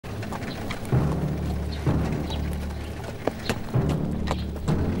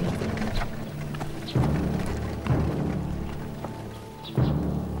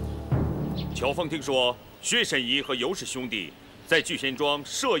乔峰听说薛神医和尤氏兄弟在聚贤庄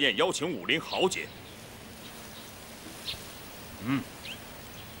设宴邀请武林豪杰。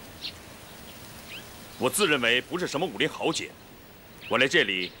我自认为不是什么武林豪杰，我来这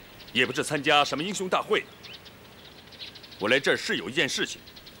里也不是参加什么英雄大会。我来这儿是有一件事情，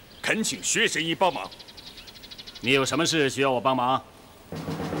恳请薛神医帮忙。你有什么事需要我帮忙？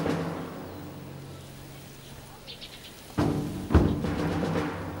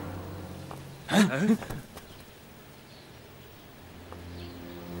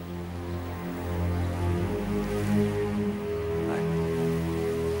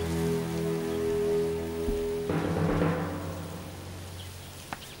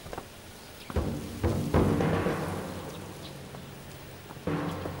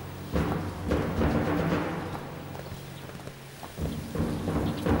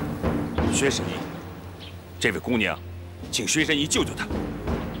薛神医，这位姑娘，请薛神医救救她。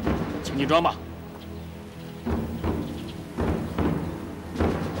请进庄吧。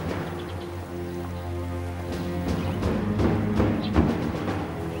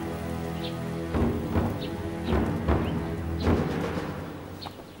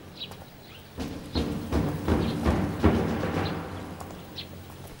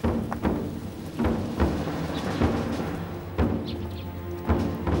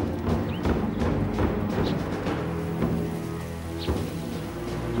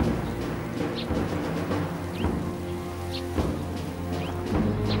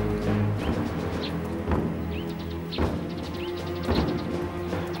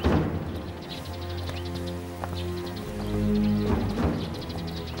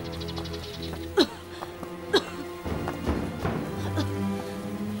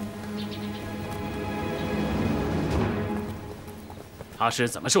他是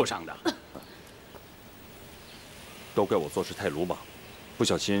怎么受伤的？都怪我做事太鲁莽，不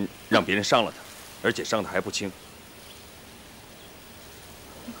小心让别人伤了他，而且伤得还不轻。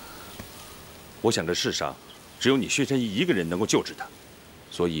我想这世上只有你薛神医一个人能够救治他，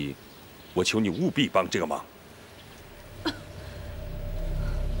所以，我求你务必帮这个忙。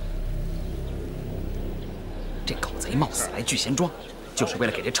这狗贼冒死来聚贤庄，就是为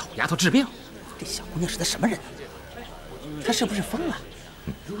了给这丑丫头治病。这小姑娘是个什么人？她是不是疯了？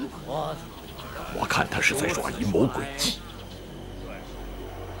我看他是在耍阴谋诡计。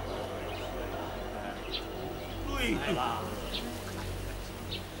对了。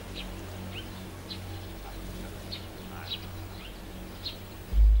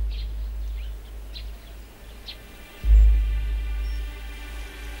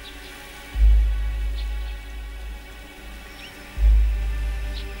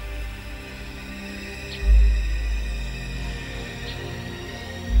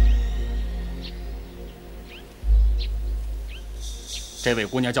这位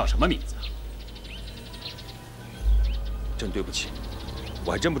姑娘叫什么名字？真对不起，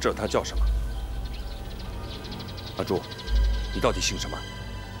我还真不知道她叫什么。阿朱，你到底姓什么？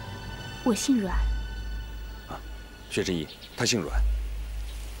我姓阮。啊，薛神医，他姓阮。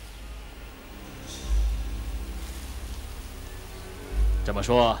这么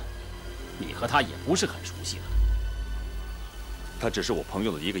说，你和他也不是很熟悉了。她只是我朋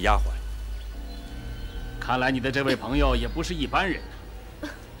友的一个丫鬟。看来你的这位朋友也不是一般人。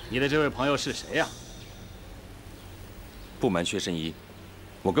你的这位朋友是谁呀？不瞒薛神医，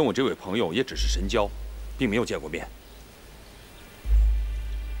我跟我这位朋友也只是神交，并没有见过面。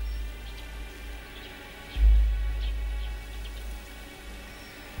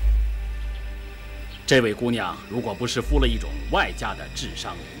这位姑娘如果不是服了一种外加的治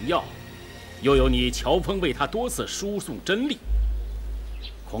伤灵药，又有你乔峰为她多次输送真力，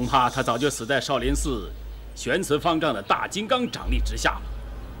恐怕她早就死在少林寺玄慈方丈的大金刚掌力之下了。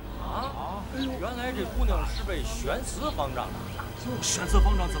原来这姑娘是被玄慈方丈的。玄慈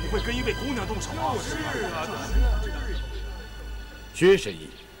方丈怎么会跟一位姑娘动手啊？是啊，薛神医，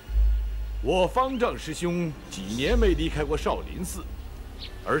我方丈师兄几年没离开过少林寺，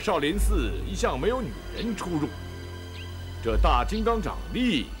而少林寺一向没有女人出入。这大金刚掌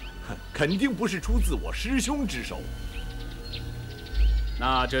力，肯定不是出自我师兄之手。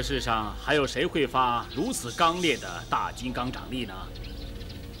那这世上还有谁会发如此刚烈的大金刚掌力呢？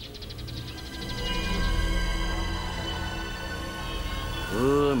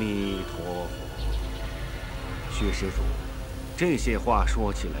阿弥陀佛，薛施主，这些话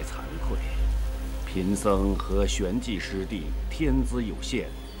说起来惭愧，贫僧和玄寂师弟天资有限，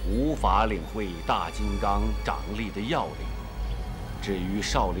无法领会大金刚掌力的要领。至于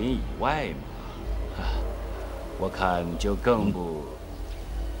少林以外嘛，我看就更不。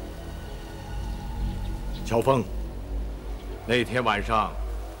乔峰，那天晚上，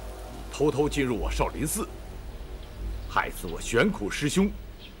偷偷进入我少林寺，害死我玄苦师兄。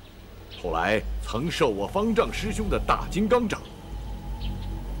后来曾受我方丈师兄的大金刚掌，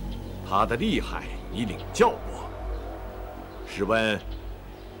他的厉害你领教过。试问，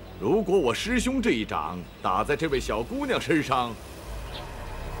如果我师兄这一掌打在这位小姑娘身上，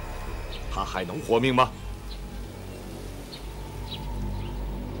她还能活命吗？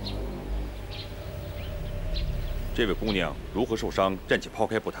这位姑娘如何受伤，暂且抛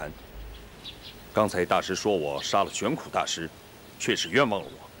开不谈。刚才大师说我杀了玄苦大师，确实冤枉了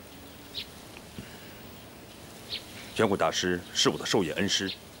我。玄苦大师是我的授业恩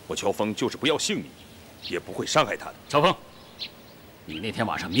师，我乔峰就是不要性命，也不会伤害他的。乔峰，你那天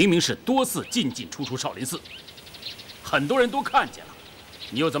晚上明明是多次进进出出少林寺，很多人都看见了，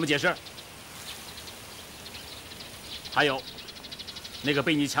你又怎么解释？还有，那个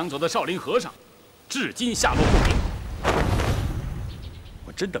被你抢走的少林和尚，至今下落不明。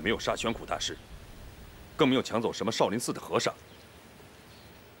我真的没有杀玄苦大师，更没有抢走什么少林寺的和尚。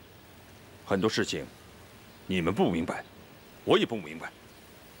很多事情，你们不明白，我也不明白，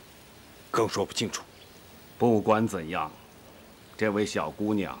更说不清楚。不管怎样，这位小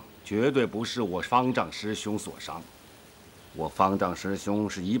姑娘绝对不是我方丈师兄所伤。我方丈师兄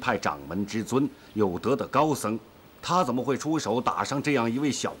是一派掌门之尊，有德的高僧，他怎么会出手打伤这样一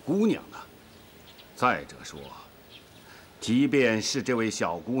位小姑娘呢？再者说，即便是这位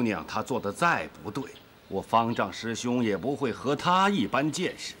小姑娘她做的再不对，我方丈师兄也不会和她一般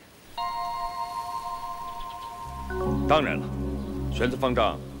见识。当然了，玄子方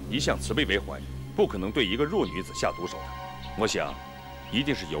丈一向慈悲为怀，不可能对一个弱女子下毒手的。我想，一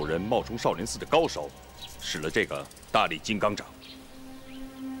定是有人冒充少林寺的高手，使了这个大力金刚掌。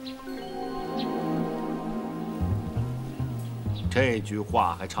这句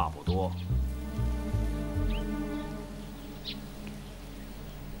话还差不多。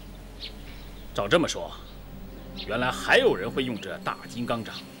照这么说，原来还有人会用这大金刚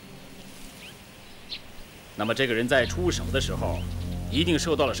掌。那么这个人在出手的时候，一定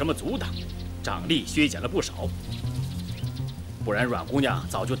受到了什么阻挡，掌力削减了不少，不然阮姑娘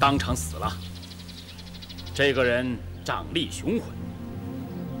早就当场死了。这个人掌力雄浑，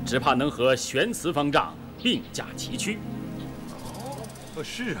只怕能和玄慈方丈并驾齐驱。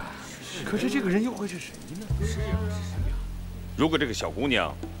是啊，可是这个人又会是谁呢？是啊，是谁呀？如果这个小姑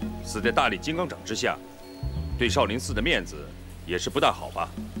娘死在大力金刚掌之下，对少林寺的面子也是不大好吧？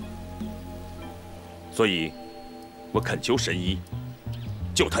所以，我恳求神医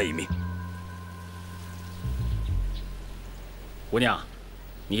救她一命。姑娘，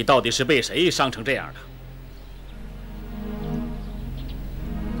你到底是被谁伤成这样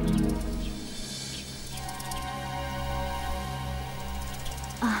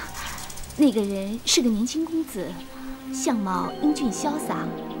的？啊，那个人是个年轻公子，相貌英俊潇洒。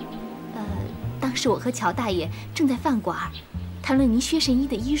当时我和乔大爷正在饭馆谈论您薛神医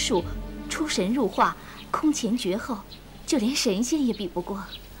的医术，出神入化，空前绝后，就连神仙也比不过。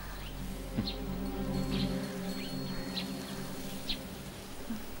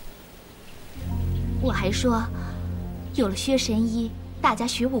我还说，有了薛神医，大家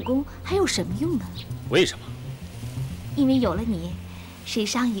学武功还有什么用呢？为什么？因为有了你，谁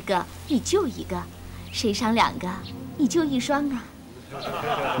伤一个你救一个，谁伤两个你救一双啊！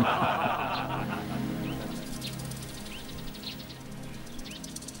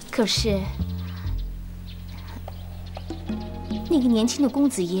可是，那个年轻的公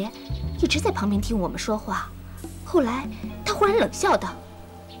子爷一直在旁边听我们说话，后来他忽然冷笑道：“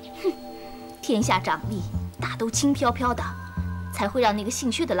哼，天下掌力大都轻飘飘的，才会让那个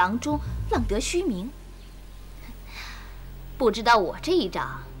姓薛的郎中浪得虚名。不知道我这一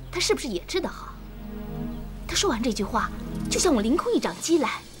掌，他是不是也治得好？”他说完这句话，就向我凌空一掌击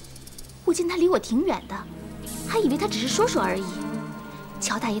来。我见他离我挺远的，还以为他只是说说而已。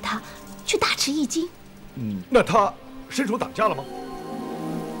乔大爷他却大吃一惊。那他伸手挡架了吗？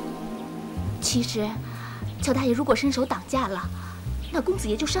其实，乔大爷如果伸手挡架了，那公子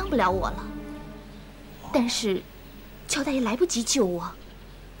爷就伤不了我了。但是，乔大爷来不及救我，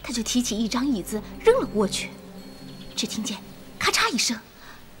他就提起一张椅子扔了过去。只听见咔嚓一声，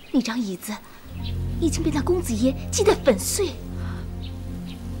那张椅子已经被那公子爷击得粉碎。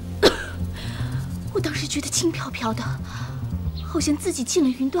我当时觉得轻飘飘的，好像自己进了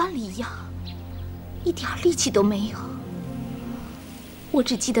云端里一样，一点力气都没有。我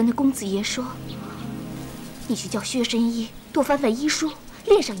只记得那公子爷说：“你去叫薛神医多翻翻医书，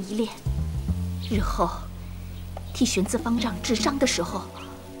练上一练，日后替玄子方丈治伤的时候，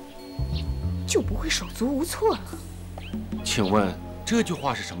就不会手足无措了。”请问这句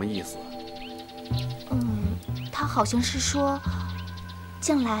话是什么意思？他好像是说，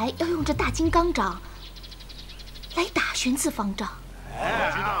将来要用这大金刚掌来打玄次方丈。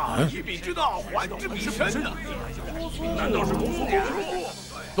一笔之道，还治彼身呢。难道是姑苏慕容复？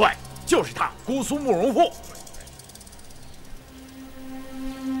对，就是他，姑苏慕容复。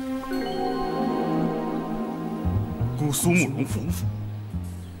姑苏慕容复。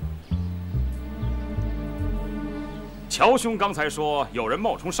乔兄刚才说有人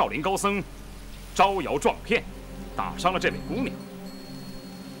冒充少林高僧，招摇撞骗，打伤了这位姑娘。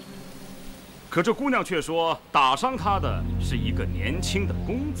可这姑娘却说打伤她的是一个年轻的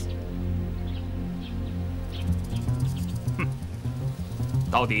公子。哼，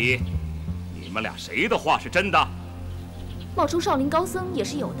到底你们俩谁的话是真的？冒充少林高僧也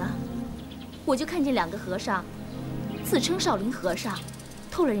是有的，我就看见2个和尚自称少林和尚，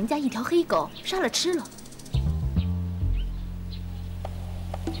偷了人家一条黑狗，杀了吃了。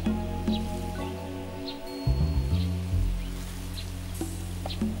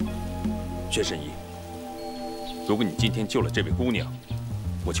薛神医，如果你今天救了这位姑娘，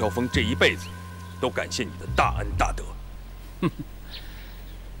我乔峰这一辈子都感谢你的大恩大德。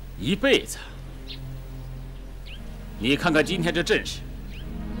一辈子？你看看今天这阵势，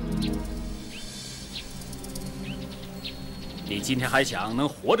你今天还想能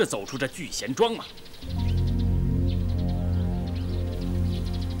活着走出这聚贤庄吗？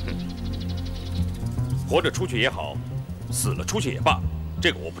活着出去也好，死了出去也罢，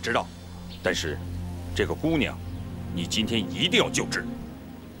这个我不知道。但是，这个姑娘，你今天一定要救治。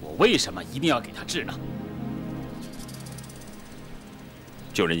我为什么一定要给她治呢？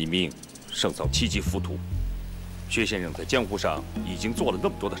救人一命，胜造7级浮屠。薛先生在江湖上已经做了那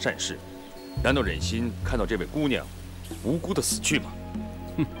么多的善事，难道忍心看到这位姑娘无辜的死去吗？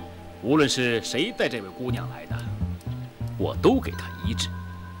哼，无论是谁带这位姑娘来的，我都给她医治。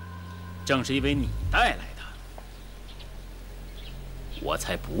正是因为你带来的，我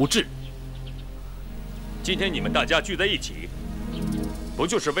才不治。今天你们大家聚在一起，不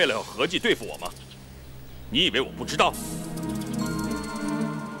就是为了要合计对付我吗？你以为我不知道？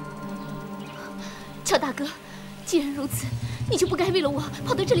乔大哥，既然如此，你就不该为了我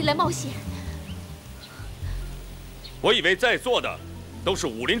跑到这里来冒险。我以为在座的都是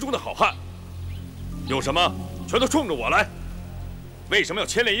武林中的好汉，有什么全都冲着我来，为什么要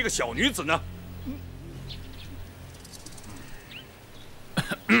牵连一个小女子呢？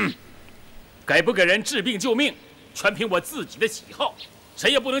给不给人治病救命，全凭我自己的喜好，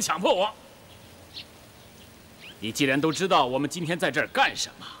谁也不能强迫我。你既然都知道我们今天在这儿干什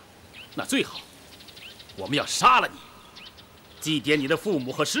么，那最好，我们要杀了你，祭奠你的父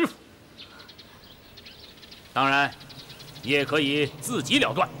母和师傅。当然，你也可以自己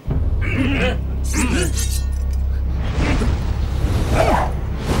了断。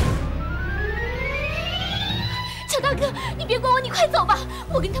乔大哥，你别管我，你快走吧！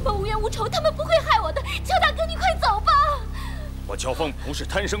我跟他们无冤无仇，他们不会害我的。乔大哥，你快走吧！我乔峰不是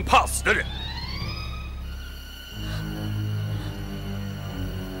贪生怕死的人。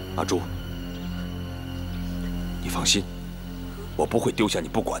阿朱，你放心，我不会丢下你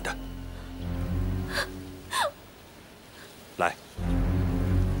不管的。来，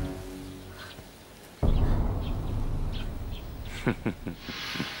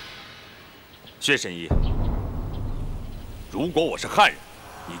薛神医。如果我是汉人，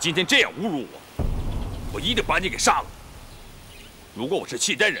你今天这样侮辱我，我一定把你给杀了。如果我是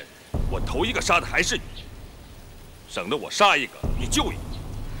契丹人，我头一个杀的还是你，省得我杀一个你救一个。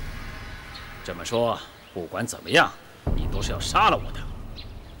这么说，不管怎么样，你都是要杀了我的。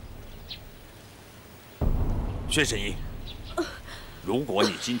薛神医，如果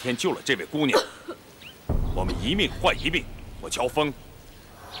你今天救了这位姑娘，我们一命换一命，我乔峰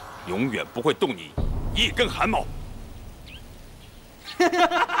永远不会动你一根汗毛。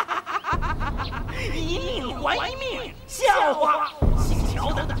一命还一命，笑话！姓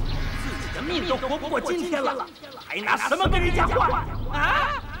乔的，自己的命都活不过今天了，还拿什么跟人家换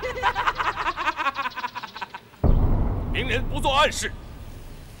啊？明人不做暗事。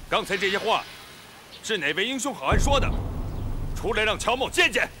刚才这些话，是哪位英雄好汉说的？出来让乔某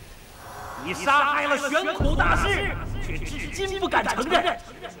见见。你杀害了玄苦大师，却至今不敢承认，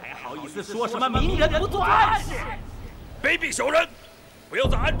还好意思说什么明人不做暗事？卑鄙小人！不要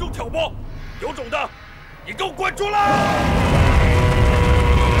在暗中挑拨，有种的，你给我滚出来！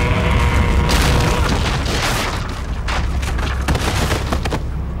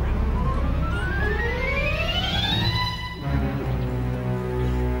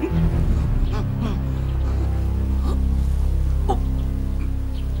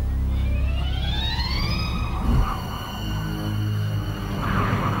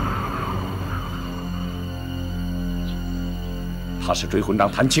他是追魂掌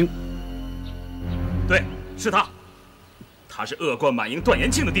谭青。对，是他。他是恶贯满盈段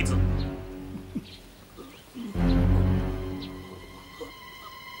延庆的弟子。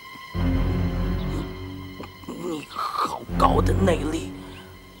你好高的内力，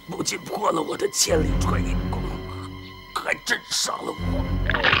不仅破了我的千里穿云功，还震伤了我。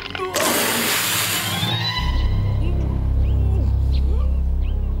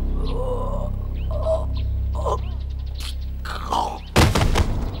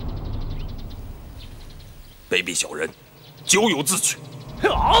卑鄙小人，咎由自取。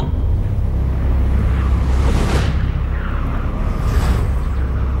好。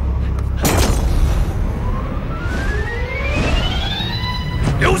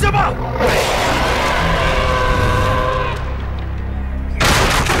留下吧！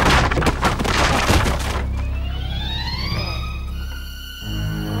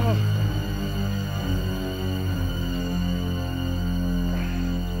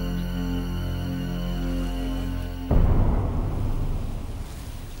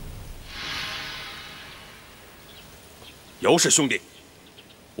尤氏兄弟，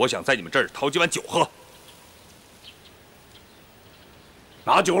我想在你们这儿讨几碗酒喝。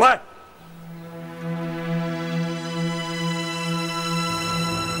拿酒来。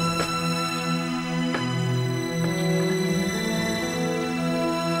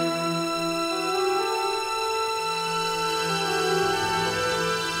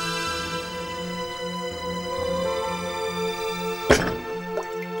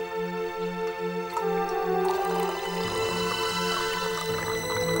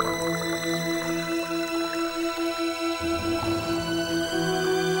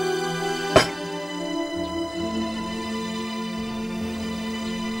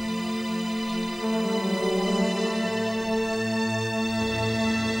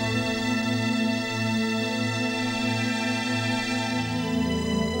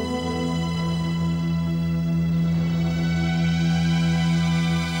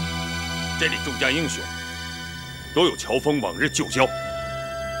这里众家英雄都有乔峰往日旧交，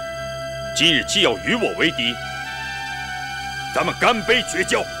今日既要与我为敌，咱们干杯绝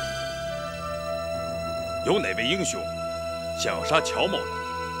交。有哪位英雄想要杀乔某的，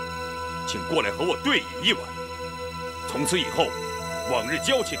请过来和我对饮一碗，从此以后，往日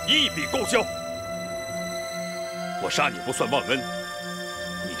交情一笔勾销。我杀你不算忘恩，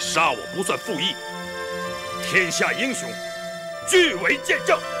你杀我不算负义，天下英雄俱为见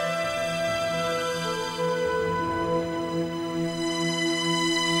证。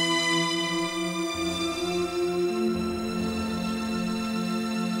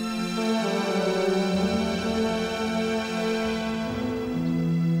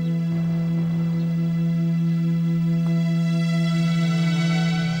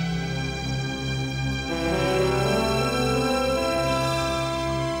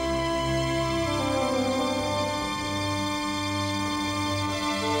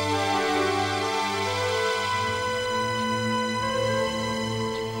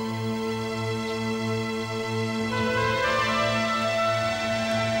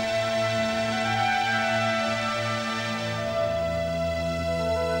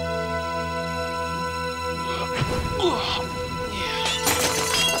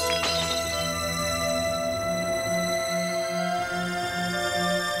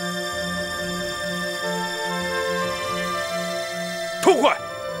痛快！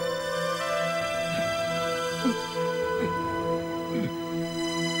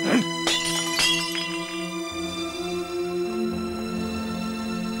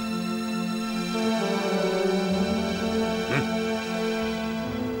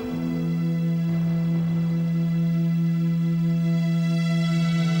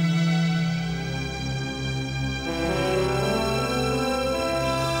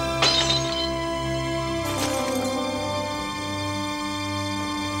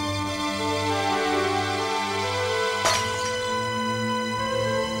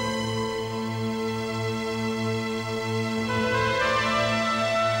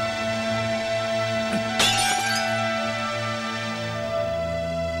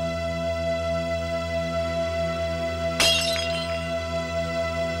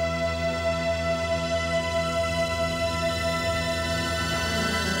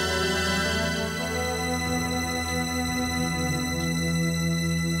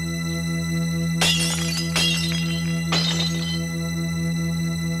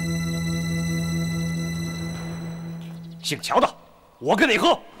姓乔的，我跟你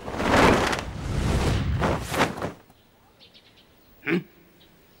喝。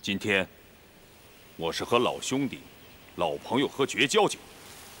今天我是和老兄弟、老朋友喝绝交酒，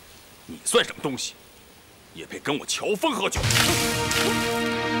你算什么东西？也配跟我乔峰喝酒？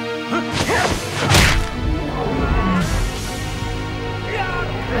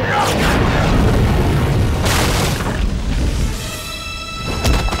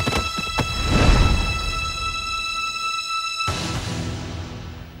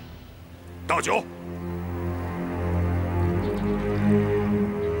倒酒。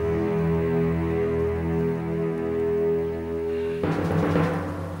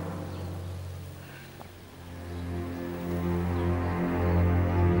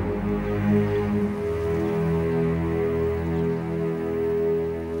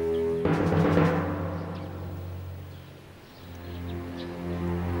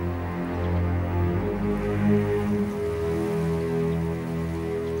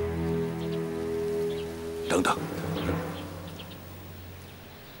 等等，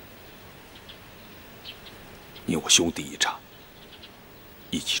你我兄弟一场，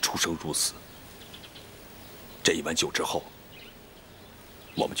一起出生入死。这一碗酒之后，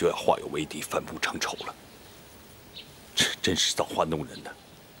我们就要化友为敌，反目成仇了。这真是造化弄人的。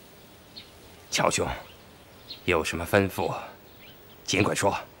乔兄，有什么吩咐，尽管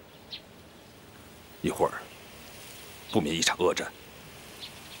说。一会儿，不免一场恶战，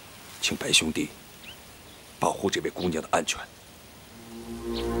请白兄弟 保护这位姑娘的安全。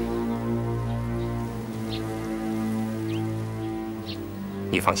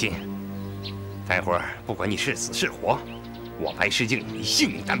你放心，待会儿不管你是死是活，我白狮镜以性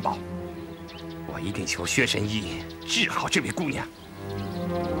命担保，我一定求薛神医治好这位姑娘。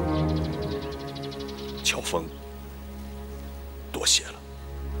乔峰，多谢了。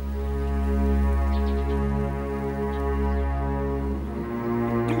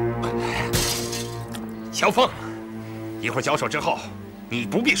 乔峰，一会儿交手之后，你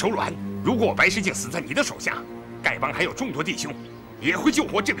不必手软。如果我白狮镜死在你的手下，丐帮还有众多弟兄也会救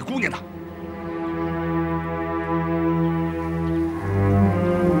活这位姑娘的。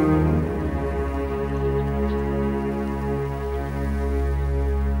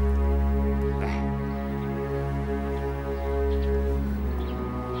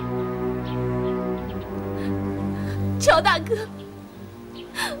乔大哥。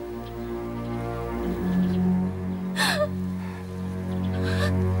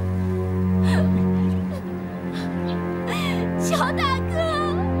 乔大哥，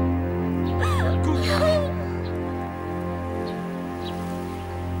姑娘，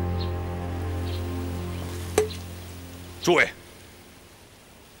诸位，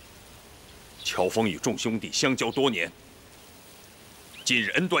乔峰与众兄弟相交多年，今日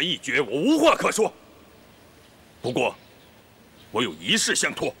恩断义绝，我无话可说。不过，我有一事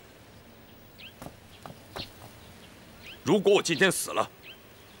相托。如果我今天死了，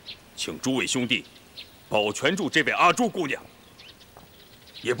请诸位兄弟 保全住这位阿朱姑娘，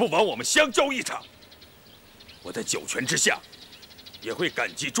也不枉我们相交一场。我在九泉之下，也会感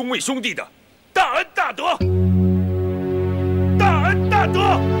激众位兄弟的大恩大德。大恩大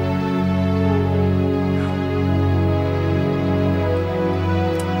德。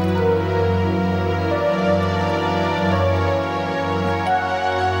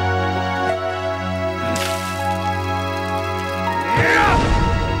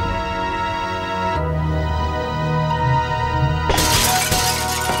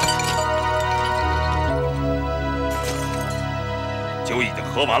酒已经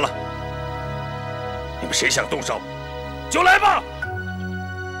喝完了，你们谁想动手，就来吧！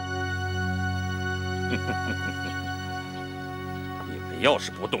你们要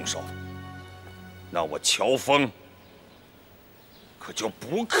是不动手，那我乔峰可就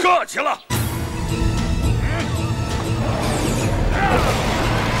不客气了。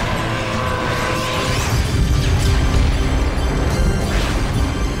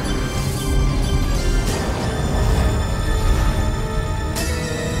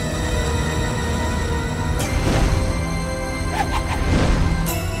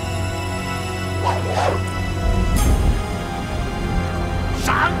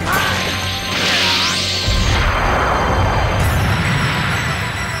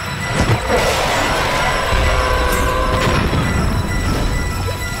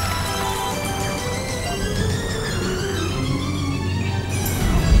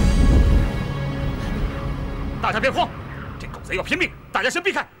大家别慌，这狗贼要拼命，大家先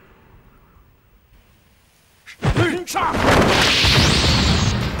避开。杀！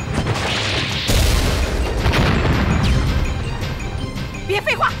别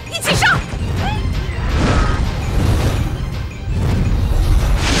废话，一起上！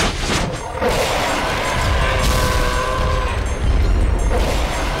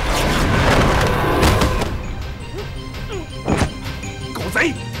狗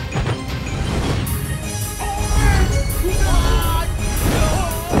贼！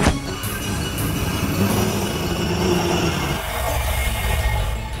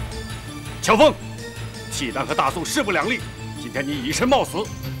乔峰，契丹和大宋势不两立，今天你以身冒死，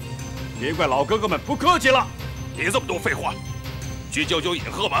别怪老哥哥们不客气了。别这么多废话，薛娇娇已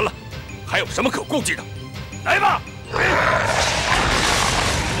经喝完了，还有什么可顾忌的？来吧！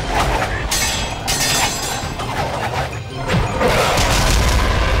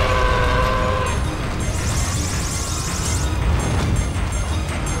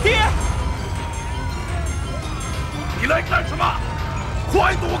爹，你来干什么？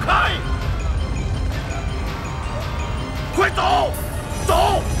快躲开！快走！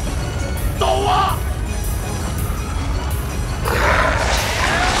走！走啊！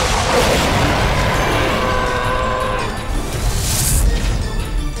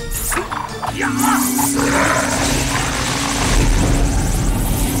呀！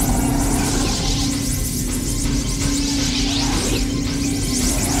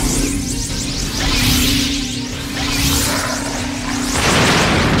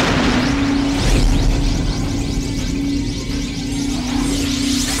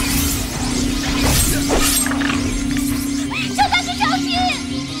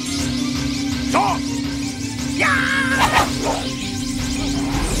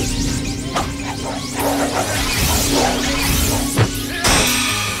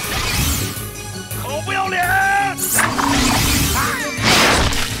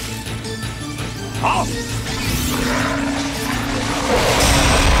好，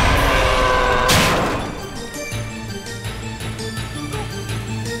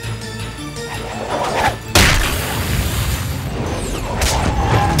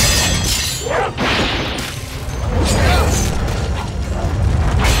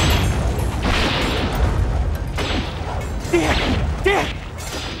爹，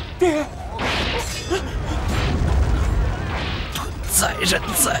盾在人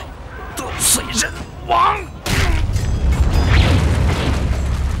在，盾随人亡。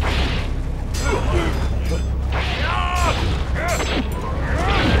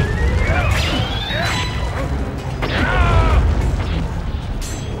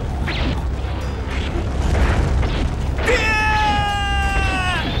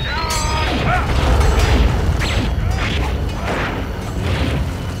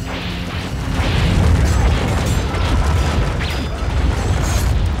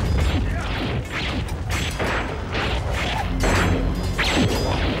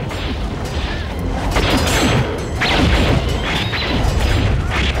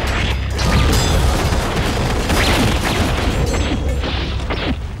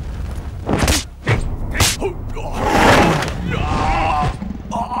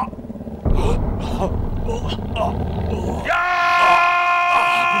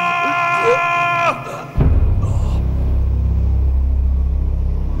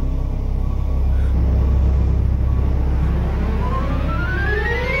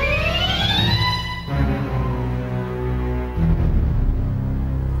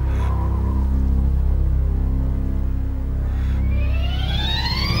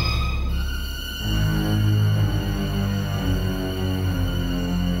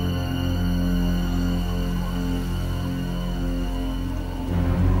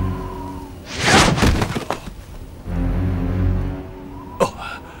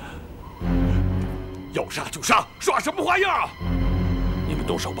要杀就杀，耍什么花样？你们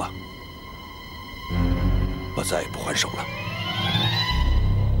动手吧，我再也不还手了。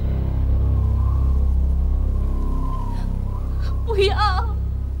不要！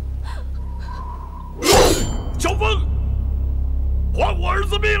乔峰，还我儿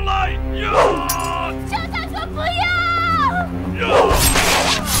子命来！呀！肖大哥，不要！呀！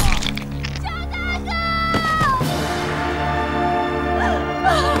肖大哥！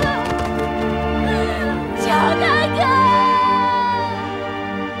肖大哥！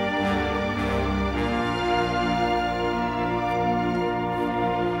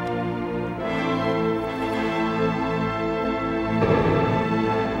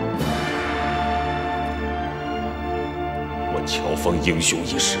我乔峰英雄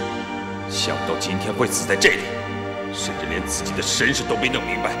一世，想不到今天会死在这里，甚至连自己的身世都没弄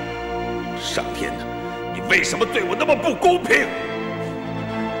明白。上天呐，你为什么对我那么不公平？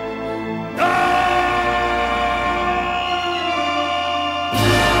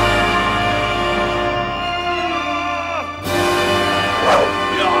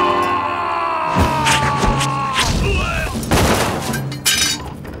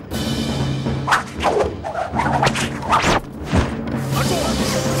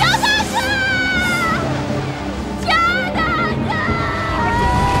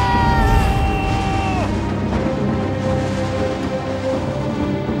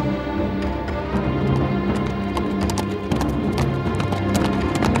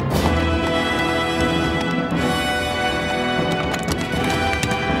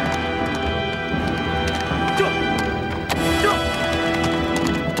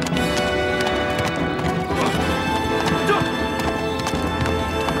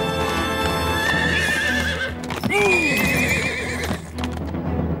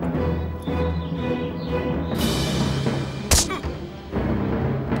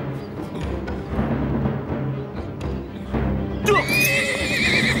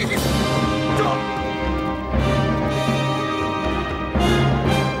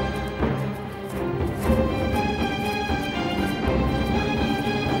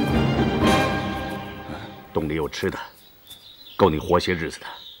吃的，够你活些日子的。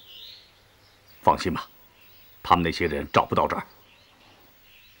放心吧，他们那些人找不到这儿。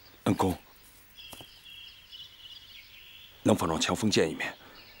恩公，能否让乔峰见一面？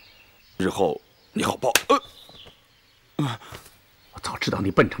日后你好报。我早知道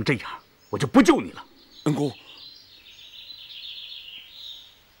你笨成这样，我就不救你了。恩公，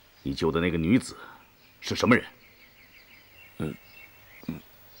你救的那个女子是什么人？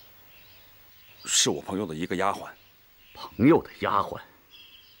是我朋友的一个丫鬟。朋友的丫鬟？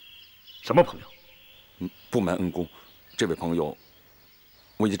什么朋友？不瞒恩公，这位朋友，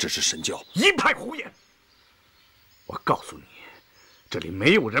我也只是神教。一派胡言！我告诉你，这里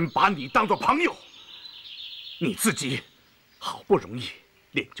没有人把你当做朋友。你自己好不容易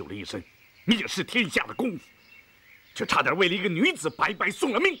练就了一身灭世天下的功夫，却差点为了一个女子白白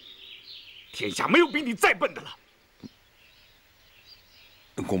送了命。天下没有比你再笨的了。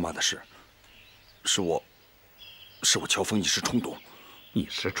恩公骂的是我乔峰一时冲动。一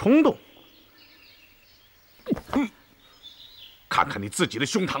时冲动？看看你自己的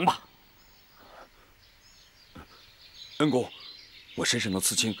胸膛吧。恩公，我身上的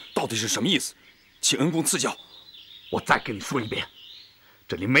刺青到底是什么意思？请恩公赐教。我再跟你说一遍，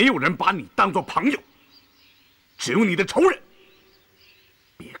这里没有人把你当做朋友，只有你的仇人。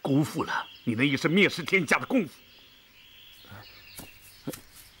别辜负了你那一身灭世天下的功夫。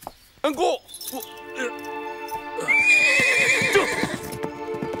恩公，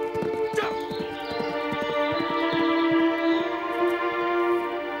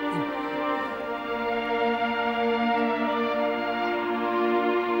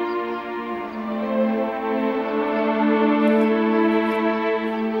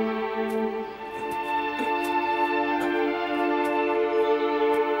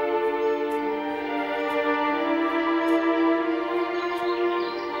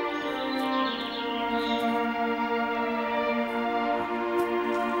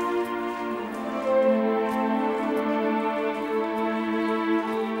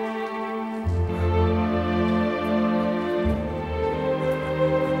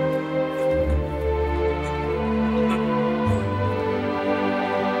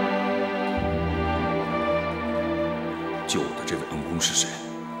救我的这位恩公是谁？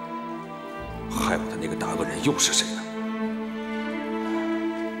害我的那个大恶人又是谁呢？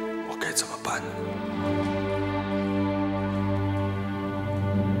我该怎么办呢？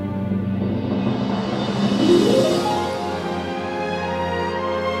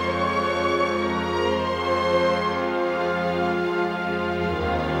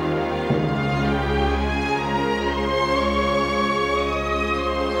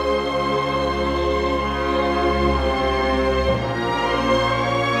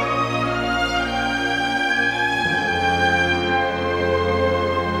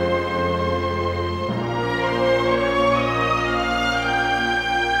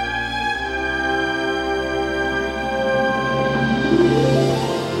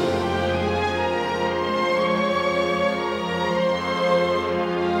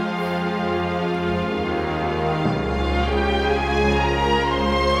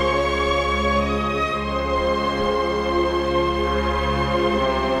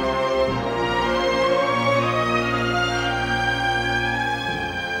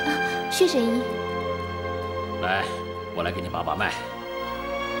薛神医，来，我来给你把把脉。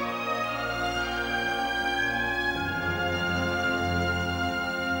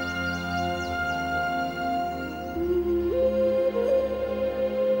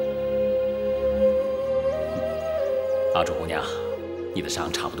阿朱姑娘，你的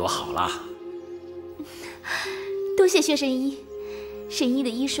伤差不多好了。多谢薛神医，神医的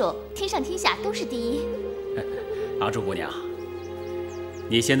医术，天上天下都是第一。阿朱姑娘，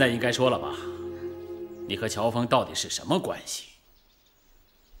你现在应该说了吧？你和乔峰到底是什么关系？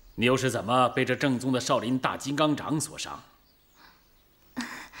你又是怎么被这正宗的少林大金刚掌所伤？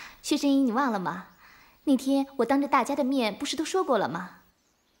薛神医，你忘了吗？那天我当着大家的面，不是都说过了吗？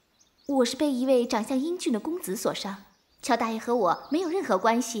我是被一位长相英俊的公子所伤，乔大爷和我没有任何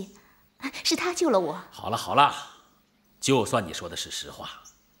关系，是他救了我。好了好了，就算你说的是实话，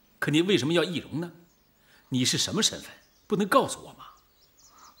可你为什么要易容呢？你是什么身份？不能告诉我吗？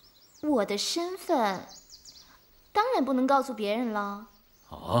我的身份当然不能告诉别人了。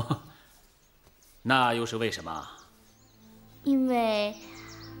哦，那又是为什么？因为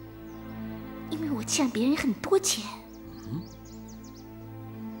我欠别人很多钱。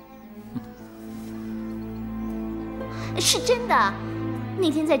是真的。那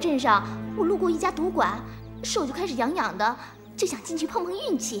天在镇上，我路过一家赌馆，手就开始痒痒的，就想进去碰碰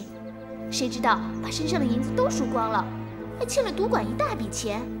运气。谁知道把身上的银子都输光了，还欠了赌馆一大笔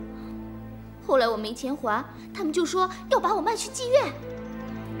钱。后来我没钱还，他们就说要把我卖去妓院，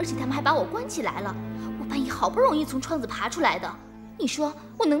而且他们还把我关起来了。我半夜好不容易从窗子爬出来的，你说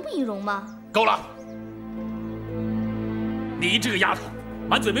我能不易容吗？够了！你这个丫头，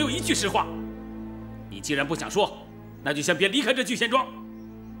满嘴没有一句实话。你既然不想说，那就先别离开这聚贤庄，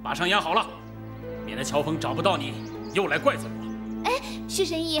马上养好了，免得乔峰找不到你，又来怪罪我。哎，薛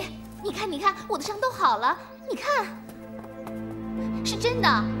神医，你看，我的伤都好了，你看，是真的。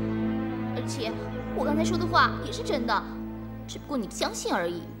而且我刚才说的话也是真的，只不过你不相信而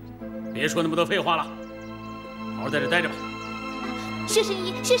已。别说那么多废话了，好好在这待着吧。薛神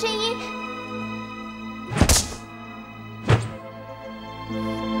医，薛神医。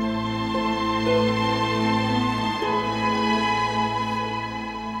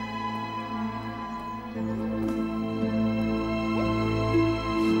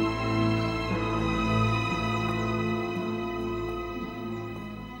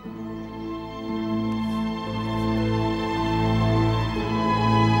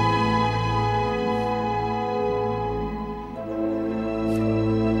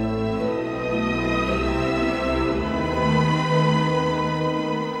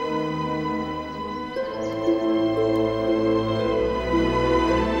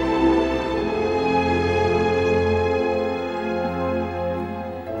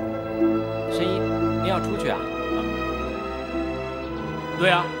对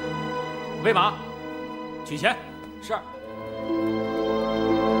啊，喂马，取钱。是。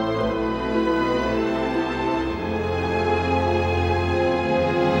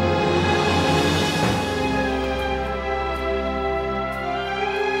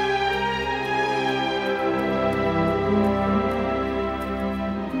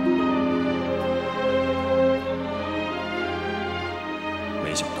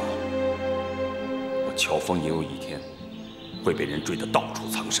没想到，我乔峰也有一天会被人追得到处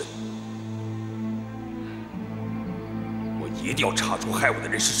藏身。我一定要查出害我的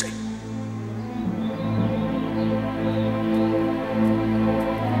人是谁。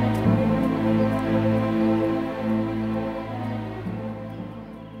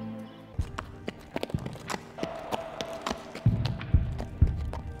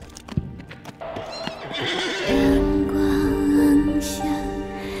阳光下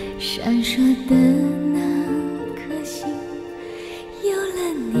闪烁的那颗星，有了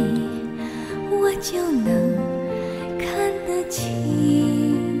你，我就能看得清。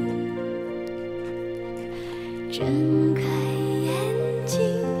睁开眼睛，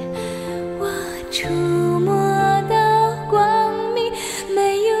我触摸到光明，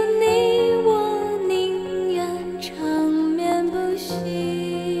没有你，我宁愿长眠不醒。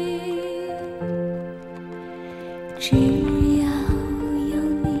只要有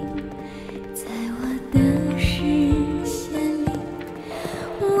你在我的视线里，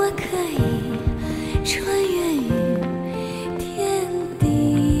我可以穿越于天地。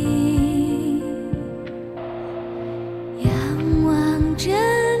仰望着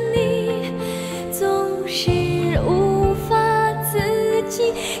你，总是无法自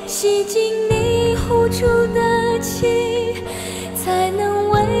己，吸进你呼出的气，才能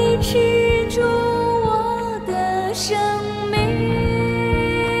维持住我的生命。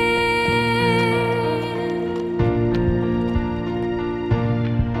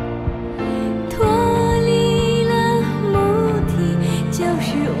脱离了目的，就是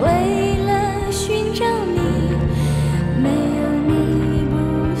为了寻找你，没有你不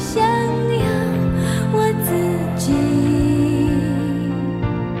想要我自己。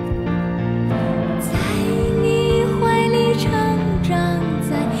在你怀里成长，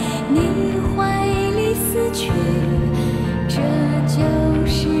在你怀里死去，这就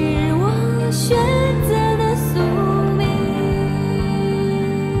是我选择的宿命。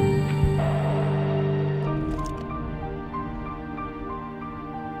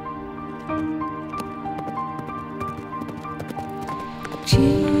只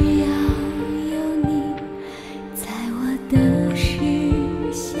要有你在我的视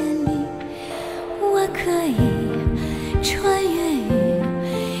线里，我可以穿越于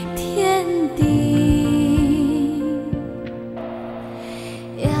天地。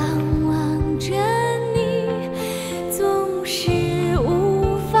仰望着你，总是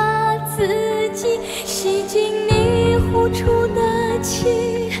无法自己，吸进你呼出的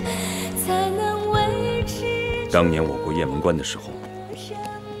气，才能维持。当年我过雁门关的时候，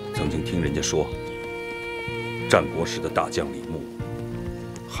曾经听人家说，战国时的大将李牧，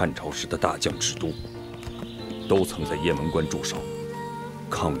汉朝时的大将智都，都曾在雁门关驻守，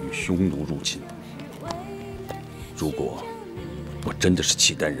抗御匈奴入侵。如果我真的是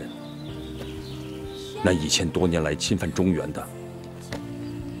契丹人，那1000多年来侵犯中原的，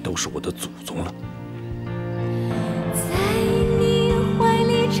都是我的祖宗了。在你怀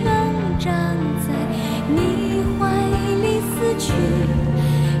里成长，在你怀里死去，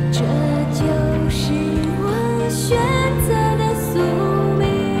这就是我选择的宿命。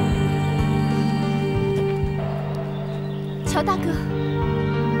乔大哥。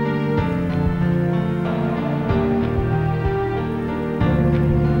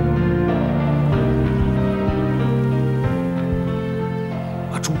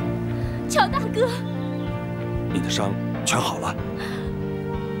 乔大哥，你的伤全好了。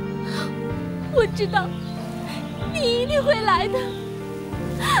我知道，你一定会来的。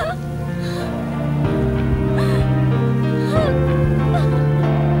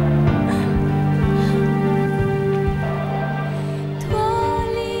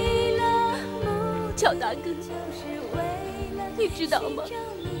乔大哥，你知道吗？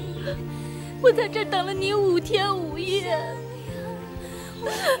我在这等了你5天5夜。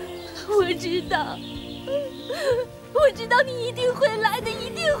 我知道你一定会来的，一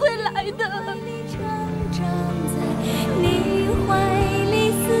定会来的。你怀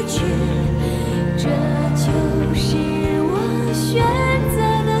里死去，这就是我选择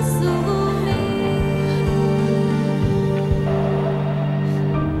的宿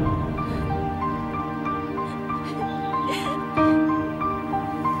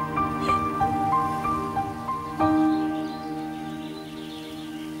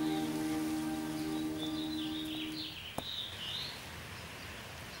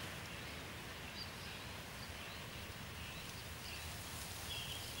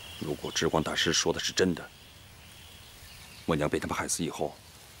如果智光大师说的是真的，我娘被他们害死以后，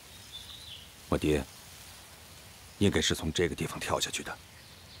我爹应该是从这个地方跳下去的。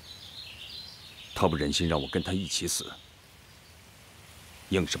他不忍心让我跟他一起死，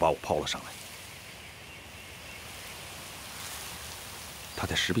硬是把我抛了上来。他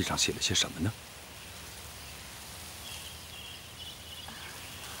在石壁上写了些什么呢？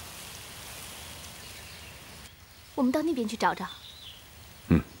我们到那边去找找。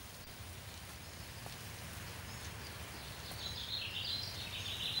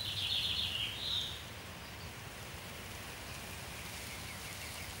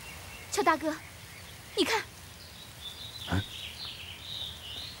 乔大哥，你看，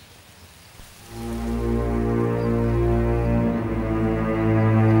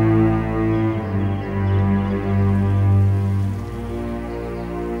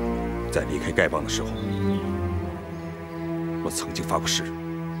在离开丐帮的时候，我曾经发过誓，无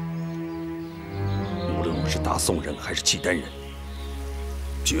论我是打宋人还是契丹人，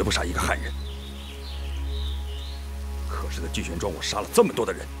绝不杀一个汉人。可是，在聚玄庄，我杀了这么多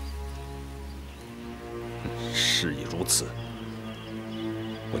的人。 事已如此，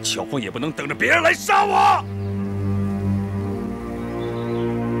我乔峰也不能等着别人来杀我。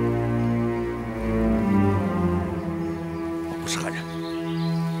我不是汉人，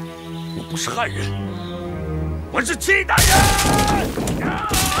我不是汉人，我是契丹人。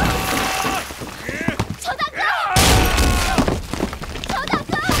乔大哥，乔大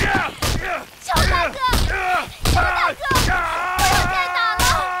哥，乔大哥，乔大哥，不要再打了，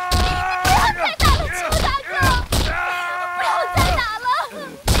你不要再打了，乔大哥。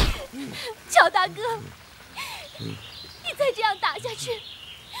 乔大哥，你再这样打下去，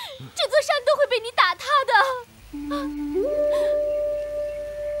这座山都会被你打塌的。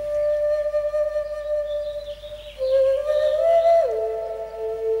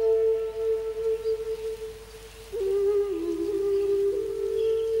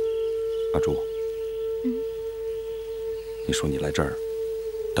阿朱，你说你来这儿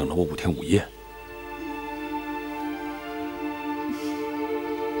等了我5天5夜。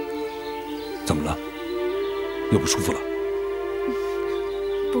 怎么了？又不舒服了？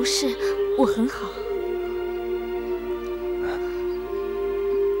不是，我很好。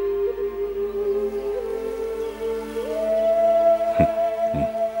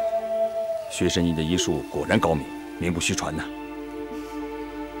薛神医的医术果然高明，名不虚传呐。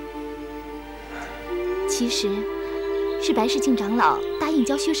其实，是白世庆长老答应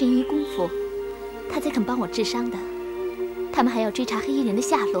教薛神医功夫，他才肯帮我治伤的。他们还要追查黑衣人的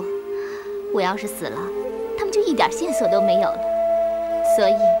下落。 我要是死了，他们就一点线索都没有了，所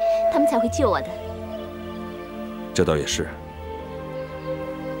以他们才会救我的。这倒也是。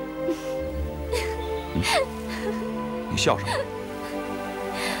你笑什么？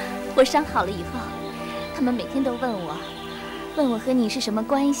我伤好了以后，他们每天都问我和你是什么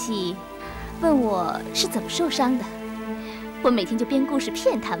关系，问我是怎么受伤的。我每天就编故事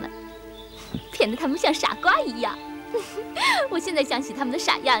骗他们，骗得他们像傻瓜一样。我现在想起他们的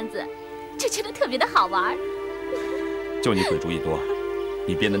傻样子。 就觉得特别的好玩。就你鬼主意多，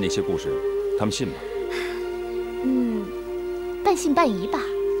你编的那些故事，他们信吗？半信半疑吧。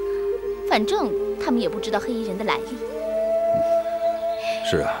反正他们也不知道黑衣人的来历。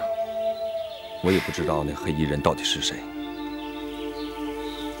是啊，我也不知道那黑衣人到底是谁。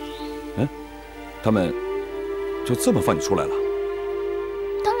他们就这么放你出来了？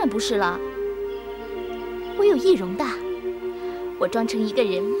当然不是了，我有易容的，我装成一个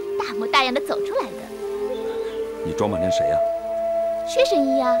人，大模大样的走出来的。你装扮成谁呀？薛神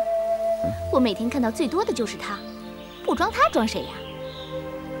医呀，我每天看到最多的就是他，不装他装谁呀？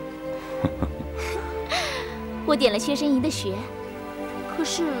我点了薛神医的穴，可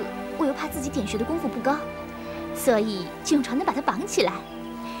是我又怕自己点穴的功夫不高，所以就用床单把他绑起来，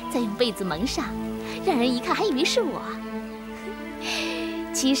再用被子蒙上，让人一看还以为是我。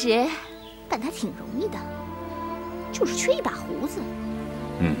其实办他挺容易的，就是缺一把胡子。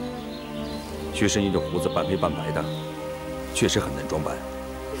薛神医的胡子半黑半白的，确实很难装扮。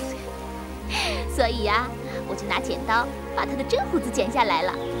所以呀，我就拿剪刀把他的真胡子剪下来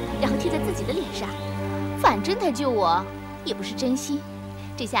了，然后贴在自己的脸上。反正他救我也不是真心，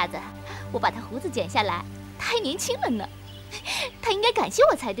这下子我把他胡子剪下来，他还年轻了呢，他应该感谢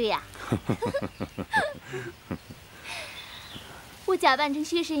我才对呀。我假扮成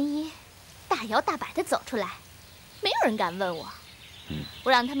薛神医，大摇大摆地走出来，没有人敢问我。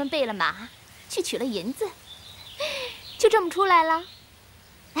我让他们备了马，去取了银子，就这么出来了。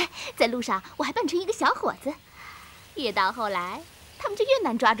哎，在路上我还扮成一个小伙子，越到后来，他们就越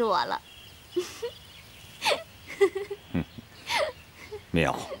难抓住我了。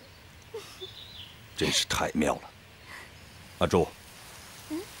妙，真是太妙了。阿朱，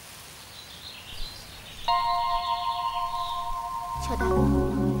乔大哥，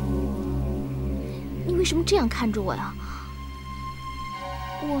你为什么这样看着我呀？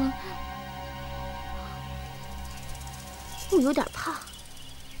我有点怕。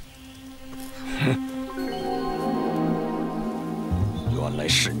原来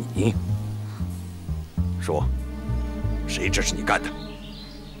是你。说，谁指使你干的？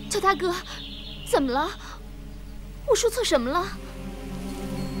乔大哥，怎么了？我说错什么了？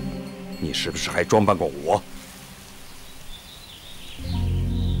你是不是还装扮过我？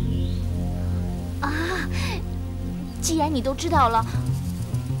啊，既然你都知道了，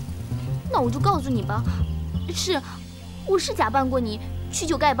那我就告诉你吧。我是假扮过你去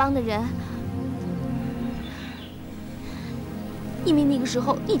救丐帮的人，因为那个时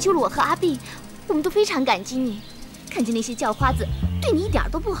候你救了我和阿碧，我们都非常感激你。看见那些叫花子对你一点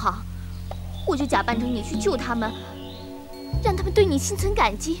都不好，我就假扮成你去救他们，让他们对你心存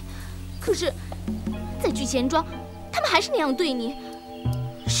感激。可是，在聚贤庄，他们还是那样对你，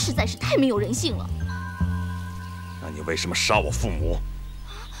实在是太没有人性了。那你为什么杀我父母，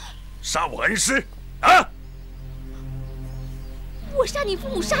杀我恩师啊？我杀你父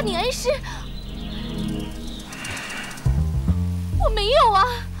母，杀你恩师？我没有啊！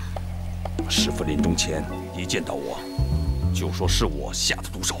师父临终前一见到我，就说是我下的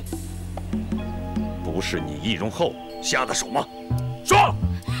毒手，不是你易容后下的手吗？说！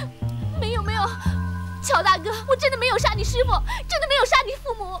没有，乔大哥，我真的没有杀你师父，真的没有杀你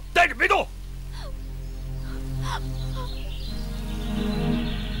父母。待着别动！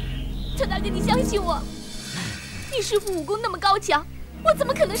乔大哥，你相信我，你师父武功那么高强，我怎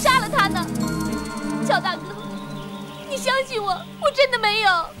么可能杀了他呢？乔大哥，你相信我，我真的没有。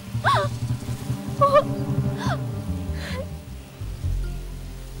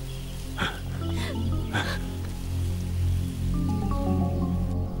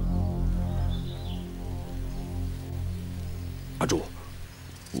阿朱，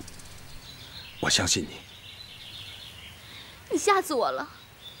我相信你。你吓死我了！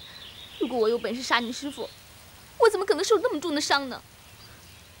如果我有本事杀你师父，我怎么可能受那么重的伤呢？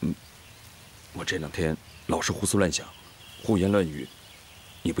我这2天老是胡思乱想，胡言乱语，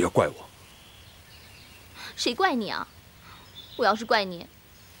你不要怪我。谁怪你啊？我要是怪你，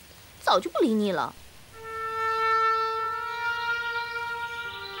早就不理你了。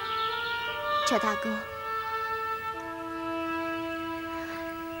乔大哥，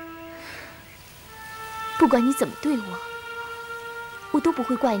不管你怎么对我，我都不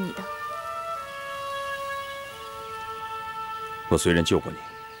会怪你的。我虽然救过你，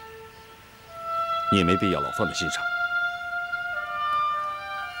你也没必要老放在心上。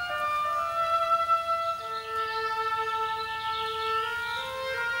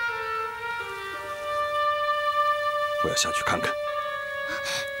我要下去看看。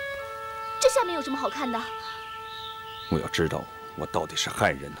这下面有什么好看的？我要知道我到底是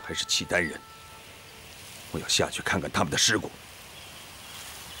汉人还是契丹人。我要下去看看他们的尸骨。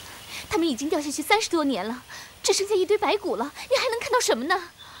他们已经掉下去30多年了，只剩下一堆白骨了，你还能看到什么呢？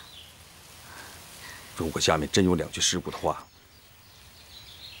如果下面真有2具尸骨的话，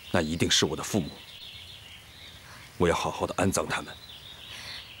那一定是我的父母。我要好好的安葬他们。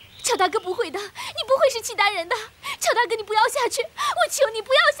乔大哥不会的，你不会是契丹人的。乔大哥，你不要下去，我求你不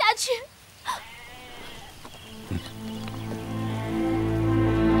要下去。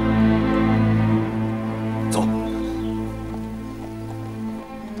走。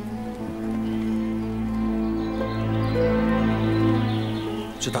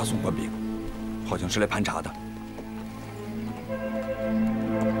是大宋官兵，好像是来盘查的。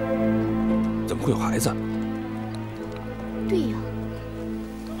怎么会有孩子？对呀，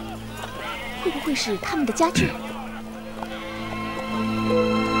会不会是他们的家眷？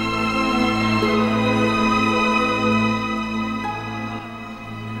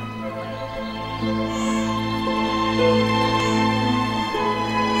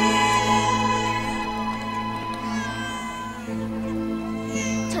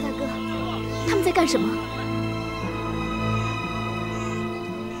乔大哥，他们在干什么？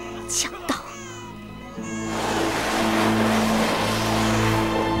强盗！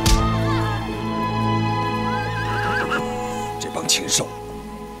这帮禽兽！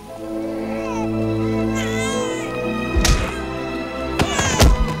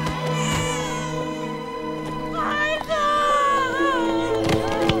孩子，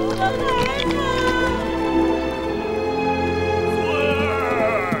我的孩子！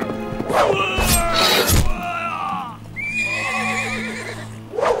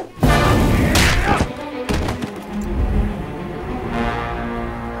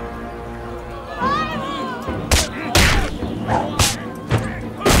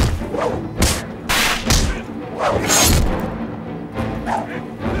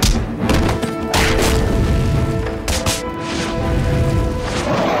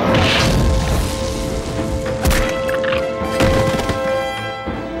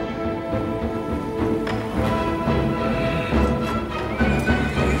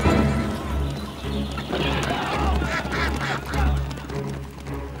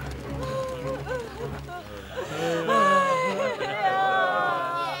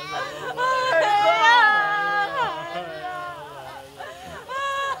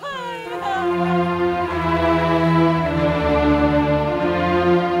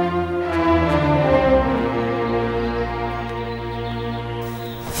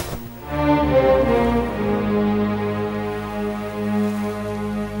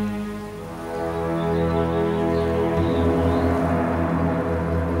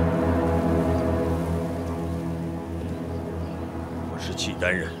契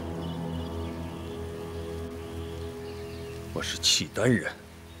丹人，我是契丹人，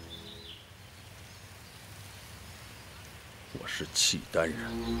我是契丹人，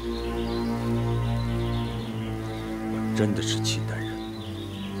我真的是契丹人，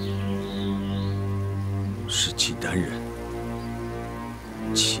是契丹人，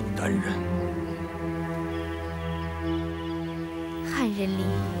契丹人。汉人里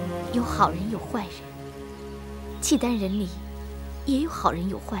有好人有坏人，契丹人里也有好人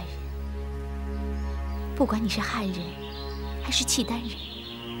有坏人。不管你是汉人还是契丹人，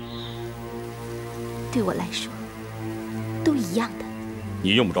对我来说都一样的。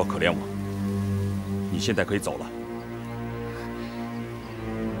你用不着可怜我，你现在可以走了。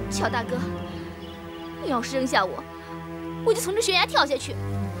乔大哥，你要是扔下我，我就从这悬崖跳下去。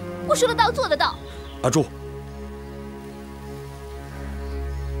我说得到做得到。阿朱，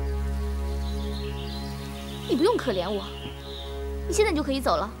你不用可怜我，你现在就可以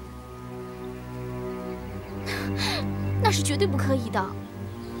走了。那是绝对不可以的。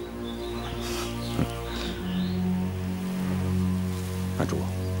阿朱，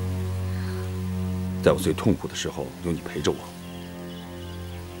在我最痛苦的时候有你陪着我，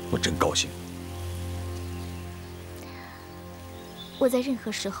我真高兴。我在任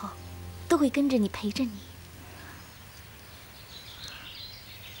何时候都会跟着你，陪着你。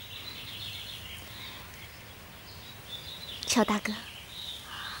乔大哥，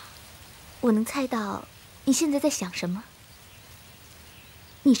我能猜到你现在在想什么。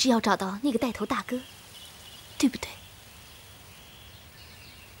你是要找到那个带头大哥，对不对？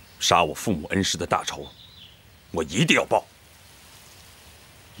杀我父母恩师的大仇，我一定要报，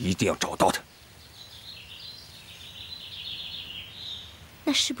一定要找到他。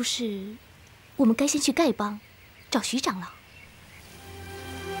那是不是我们该先去丐帮找徐长老？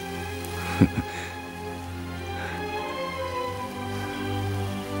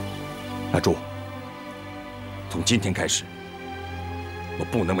阿朱，从今天开始，我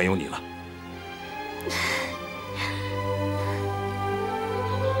不能没有你了。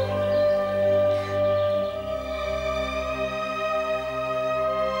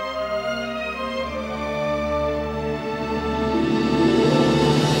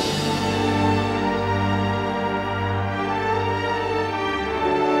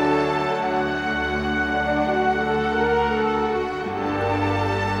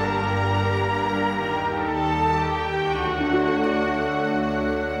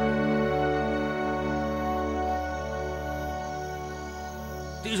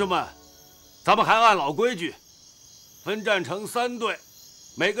弟兄们，咱们还按老规矩，分站成3队，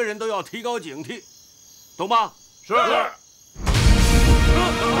每个人都要提高警惕，懂吗？是。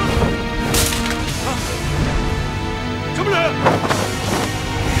什么人？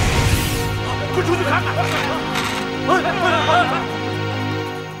快出去看看！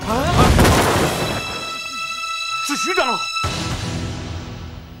是徐长老。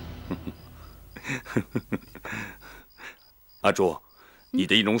阿朱，你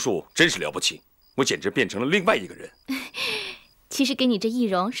的易容术真是了不起，我简直变成了另外一个人。其实给你这易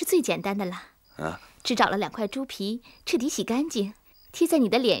容是最简单的了。啊，只找了2块猪皮，彻底洗干净，贴在你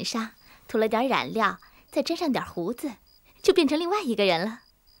的脸上，涂了点染料，再沾上点胡子，就变成另外一个人了。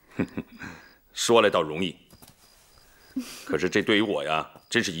说来倒容易，可是这对于我呀，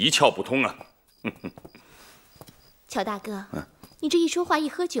真是一窍不通啊。乔大哥，你这一说话一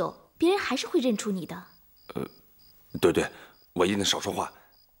喝酒，别人还是会认出你的。对，我一定少说话。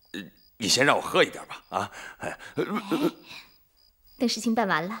你先让我喝一点吧，啊！等事情办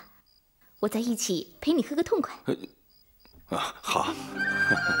完了，我再一起陪你喝个痛快。啊，好。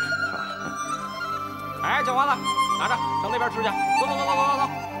哎，讲完了，拿着上那边吃去。走。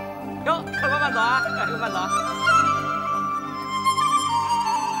哟，客官慢走啊！慢走。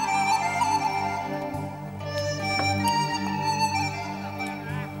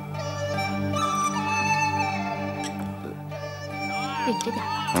忍着点吧。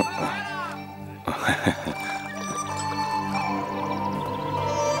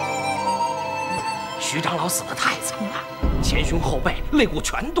徐长老死得太惨了，前胸后背肋骨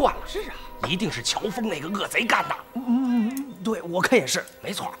全断了。是啊，一定是乔峰那个恶贼干的。对，我看也是，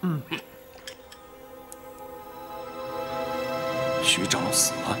没错。徐长老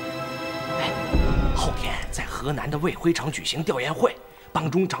死了。后天在河南的魏辉城举行吊唁会，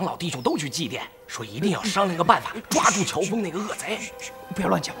帮中长老弟兄都去祭奠，说一定要商量个办法抓住乔峰那个恶贼。不要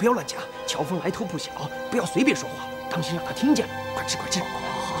乱讲，乔峰来头不小，不要随便说话，当心让他听见。快吃，好，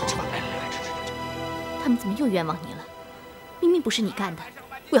吃吧，来，吃。他们怎么又冤枉你了？明明不是你干的，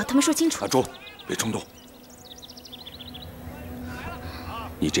我要他们说清楚。阿朱，别冲动，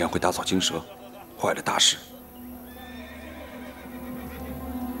你这样会打草惊蛇，坏了大事。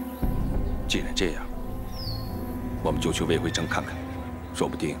既然这样，我们就去魏辉城看看，说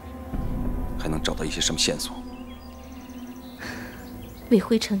不定还能找到一些什么线索。魏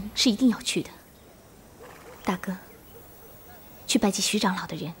辉城是一定要去的，大哥。去拜祭徐长老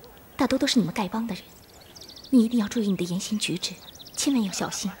的人，大多都是你们丐帮的人，你一定要注意你的言行举止，千万要小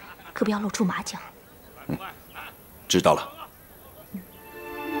心，可不要露出马脚。知道了。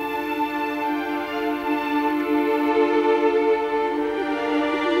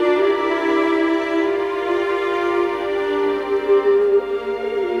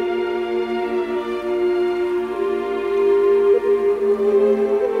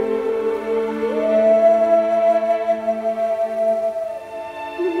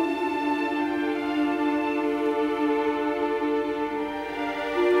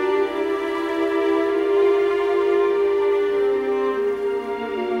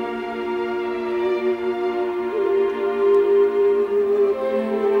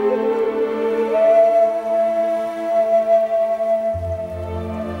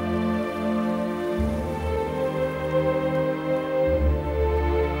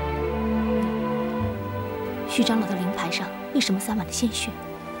徐长老的灵牌上为什么3碗的鲜血？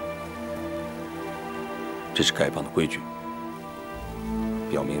这是丐帮的规矩，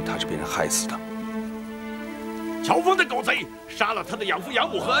表明他是被人害死的。乔峰的狗贼杀了他的养父养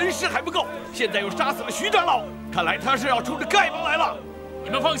母和恩师还不够，现在又杀死了徐长老，看来他是要冲着丐帮来了。你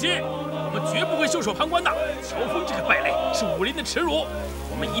们放心，我们绝不会袖手旁观的。乔峰这个败类是武林的耻辱，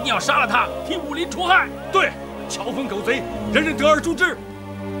我们一定要杀了他，替武林除害。对，乔峰狗贼，人人得而诛之。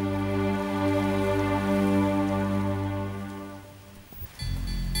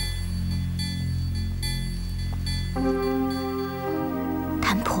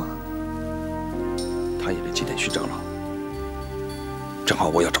谭婆，他也来祭奠徐长老，正好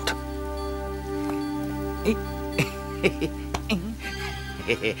我要找他。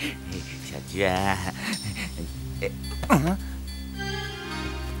小娟，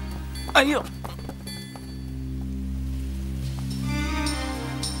哎呦！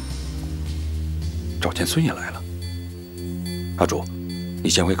赵天孙也来了。阿朱，你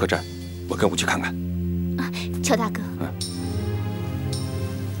先回客栈，我跟我去看看。乔大哥，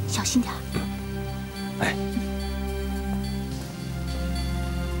小心点。哎。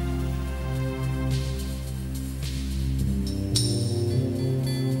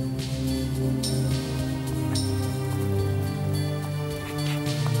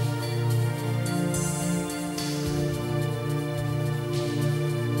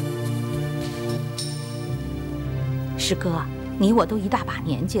师哥，你我都一大把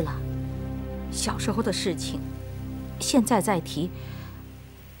年纪了，小时候的事情，现在再提，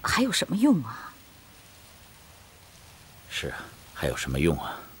还有什么用啊？是啊，还有什么用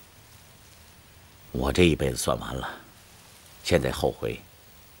啊？我这一辈子算完了，现在后悔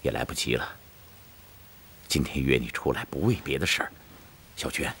也来不及了。今天约你出来，不为别的事儿，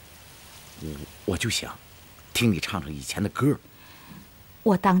小娟，我就想听你唱唱以前的歌。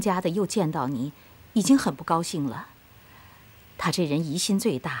我当家的又见到你，已经很不高兴了。他这人疑心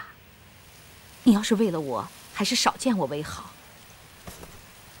最大，你要是为了我，还是少见我为好。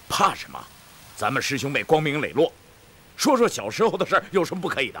怕什么？咱们师兄妹光明磊落，说说小时候的事儿，有什么不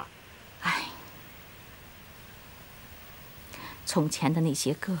可以的？哎，从前的那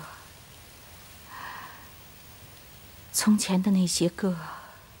些歌，从前的那些歌。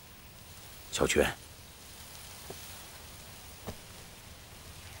小娟，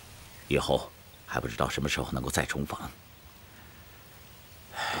以后还不知道什么时候能够再重逢。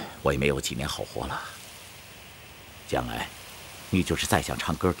我也没有几年好活了。将来，你就是再想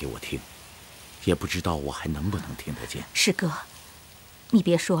唱歌给我听，也不知道我还能不能听得见。师哥，你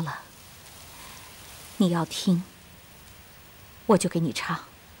别说了，你要听，我就给你唱。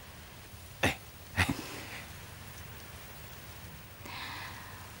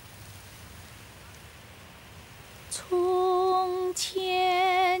从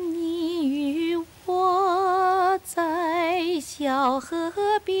前你与我在小河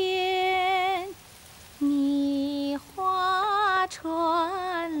边，你划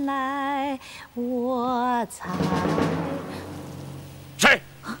船来，我才。谁？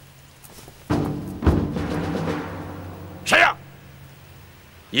谁呀？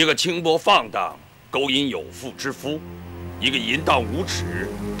一个轻薄放荡、勾引有妇之夫，一个淫荡无耻、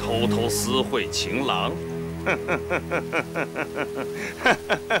偷偷私会情郎。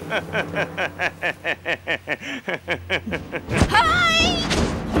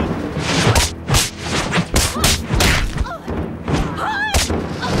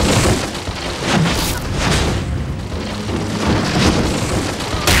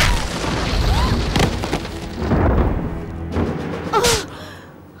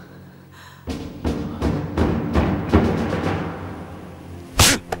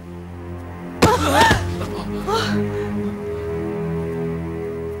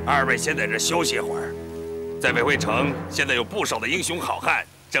二位先在这休息会儿，在北魏城现在有不少的英雄好汉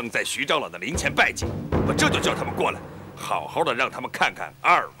正在徐长老的灵前拜祭，我这就叫他们过来，好好的让他们看看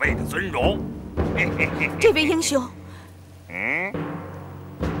二位的尊容。这位英雄，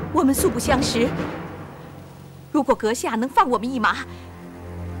我们素不相识，如果阁下能放我们一马，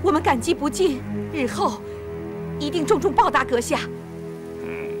我们感激不尽，日后一定重重报答阁下。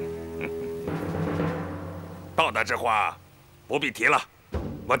报答之话不必提了。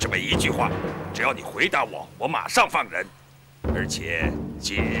我只问一句话，只要你回答我，我马上放人。而且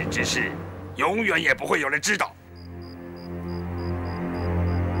今日之事，永远也不会有人知道。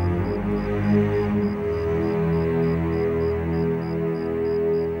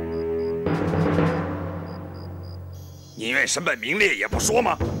你愿身本名裂也不说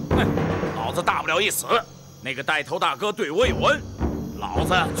吗？哼，老子大不了一死。那个带头大哥对我有恩，老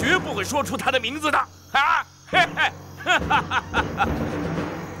子绝不会说出他的名字的。啊！嘿嘿，哈哈哈哈！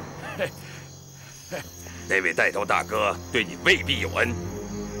那位带头大哥对你未必有恩，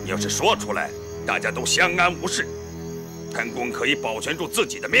你要是说出来，大家都相安无事。贪官可以保全住自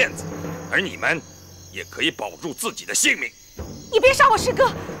己的面子，而你们也可以保住自己的性命。你别杀我师哥，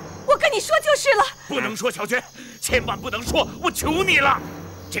我跟你说就是了。不能说，小娟，千万不能说，我求你了。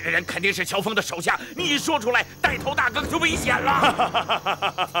这个人肯定是乔峰的手下，你一说出来，带头大哥就危险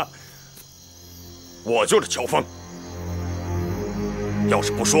了。我就是乔峰，要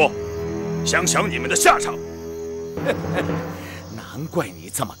是不说，想想你们的下场。难怪你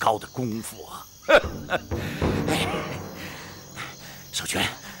这么高的功夫啊！小娟，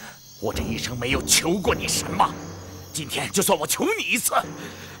我这一生没有求过你什么，今天就算我求你一次，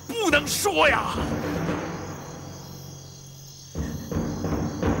不能说呀。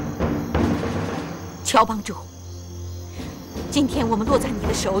乔帮主，今天我们落在你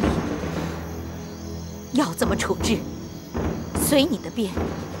的手里，要怎么处置，随你的便。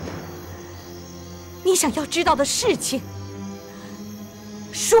你想要知道的事情，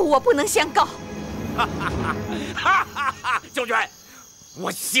恕我不能相告。小娟，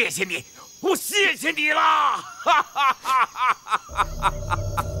我谢谢你，我谢谢你了。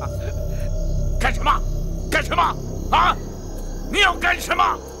干什么？干什么？啊！你要干什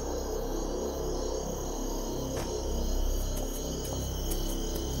么？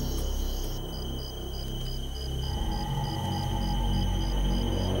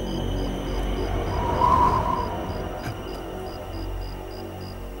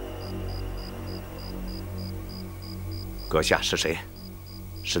阁下是谁？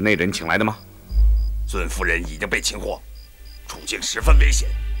是那人请来的吗？尊夫人已经被擒获，处境十分危险。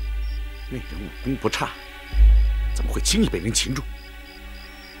那人武功不差，怎么会轻易被人擒住？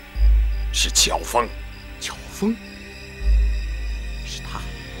是乔峰。乔峰？是他？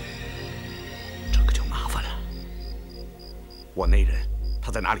这个就麻烦了。我那人他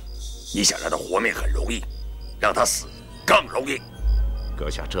在哪里？你想让他活命很容易，让他死更容易。阁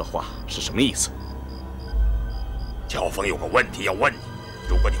下这话是什么意思？乔峰有个问题要问你，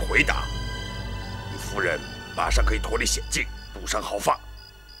如果你回答，你夫人马上可以脱离险境，不生毫发。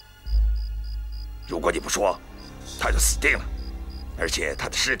如果你不说，他就死定了，而且他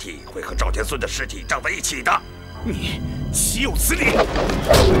的尸体会和赵天孙的尸体长在一起的。你岂有此理！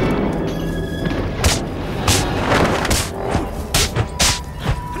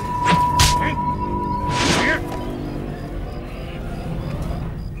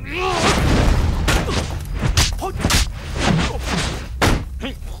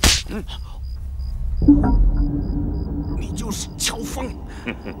你就是乔峰。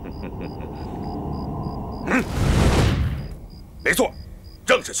没错，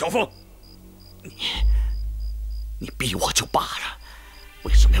正是乔峰。你逼我就罢了，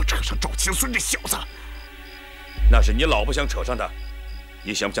为什么要扯上赵天孙这小子？那是你老婆想扯上的。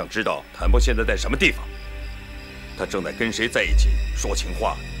你想不想知道谭波现在在什么地方？他正在跟谁在一起说情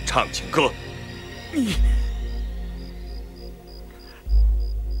话、唱情歌。你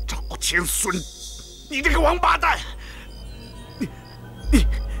赵天孙，你这个王八蛋！你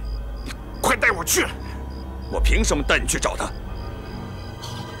快带我去！我凭什么带你去找他？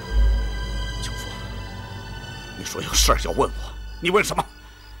舅父，你说有事儿要问我，你问什么？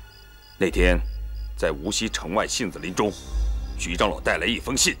那天，在无锡城外杏子林中，徐长老带来一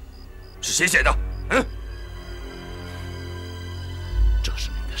封信，是谁写的？嗯，这是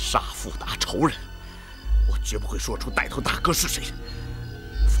你的杀父打仇人，我绝不会说出带头大哥是谁，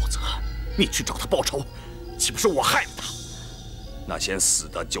否则你去找他报仇，岂不是我害了他？那先死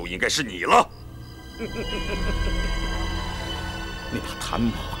的就应该是你了。你把谭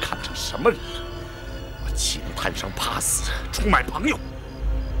某看成什么人了？我欺你贪生怕死，出卖朋友。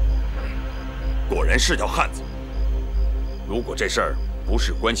果然是条汉子。如果这事儿不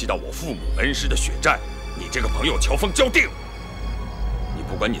是关系到我父母恩师的血债，你这个朋友乔峰交定了。你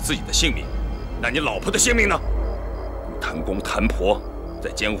不管你自己的性命，那你老婆的性命呢？谭公谭婆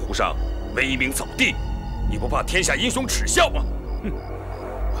在江湖上威名扫地，你不怕天下英雄耻笑吗？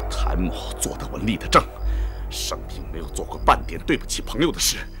我谭某做得文立的正，生平没有做过半点对不起朋友的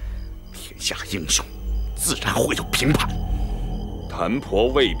事，天下英雄自然会有评判。谭婆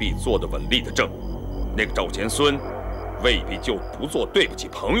未必做得稳立的正，那个赵钱孙未必就不做对不起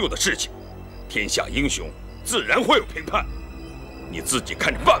朋友的事情，天下英雄自然会有评判，你自己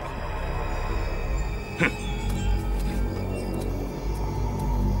看着办吧。哼！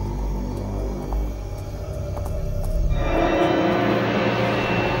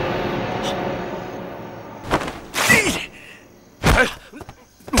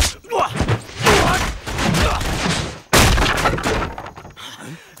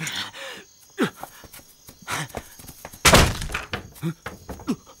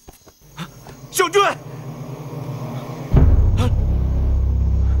小军，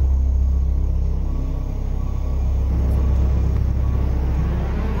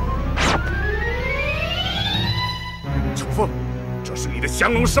秋风，这是你的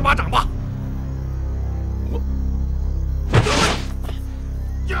降龙18掌吧？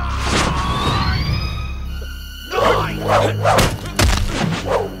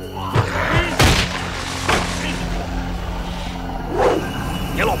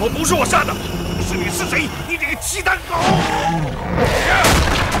你老婆不是我杀的。是你是谁？你这个鸡蛋狗！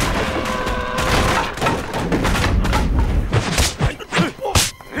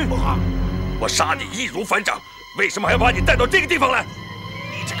我杀你易如反掌，为什么还要把你带到这个地方来？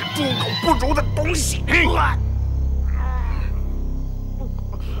你这个猪狗不如的东西！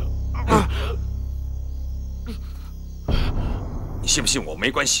你信不信我没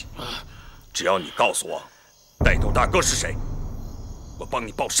关系，只要你告诉我带头大哥是谁，我帮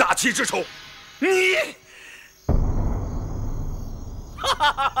你报杀妻之仇。你，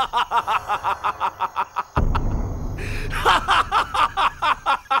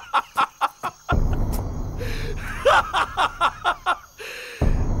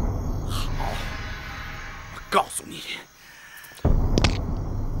好，我告诉你，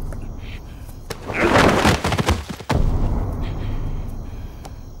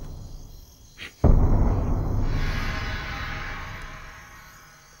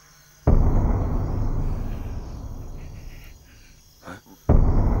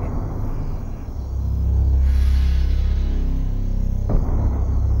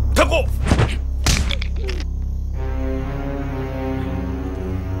户。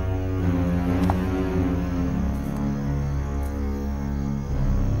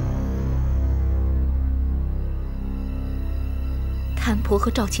谭婆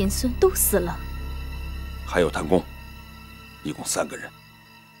和赵钱孙都死了，还有谭公，一共3个人。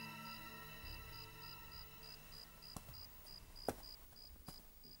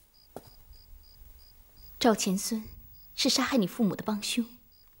赵钱孙是杀害你父母的帮凶，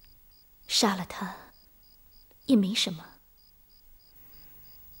杀了他也没什么。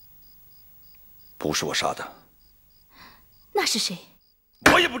不是我杀的，那是谁？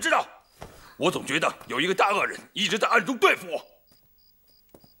我也不知道。我总觉得有一个大恶人一直在暗中对付我。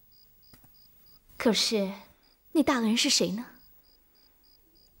可是，那大恶人是谁呢？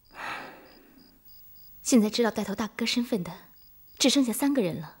现在知道带头大哥身份的，只剩下3个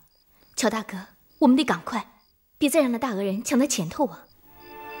人了。乔大哥，我们得赶快，别再让那大恶人抢在前头啊！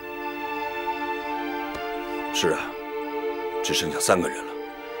是啊，只剩下3个人了。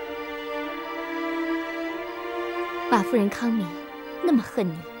马夫人康敏那么恨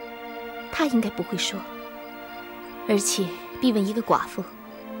你，她应该不会说。而且逼问一个寡妇，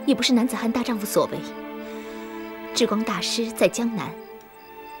也不是男子汉大丈夫所为。智光大师在江南，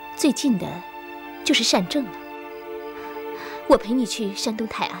最近的就是善政了。我陪你去山东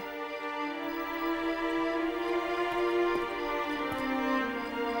泰安。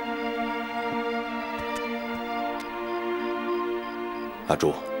阿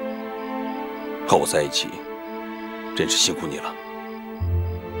朱，和我在一起，真是辛苦你了。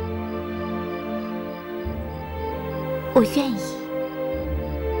我愿意。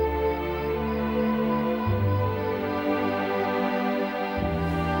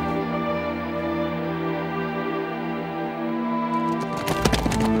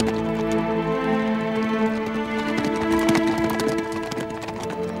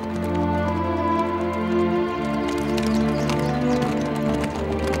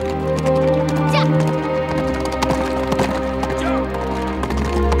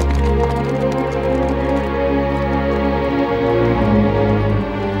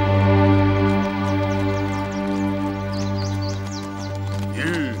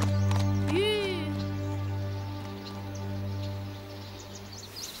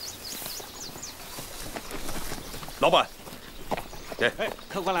老板，哎，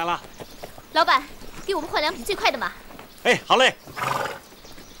客官来了。老板，给我们换2匹最快的马。哎，好嘞。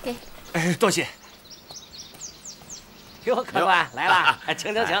给。哎，多谢。哟，客官来了，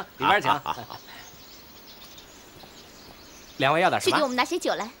请，里边请。2位要点什么？去给我们拿些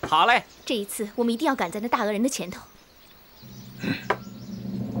酒来。好嘞。这一次我们一定要赶在那大恶人的前头。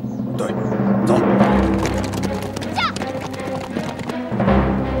对，走。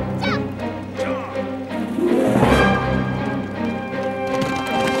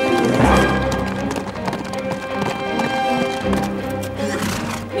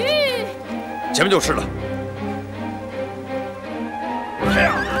前面就是了。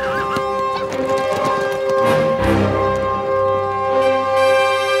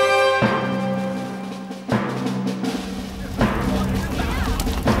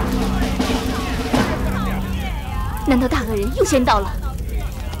难道大恶人又先到了？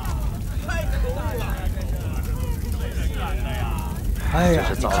哎呀，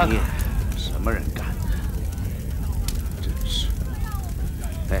这是造孽，什么人干的？真是。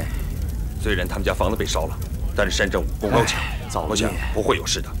哎。虽然他们家房子被烧了，但是山镇武功高强，我想不会有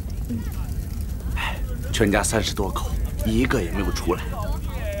事的。哎，全家30多口，一个也没有出来。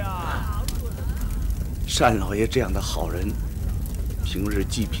单老爷这样的好人，平日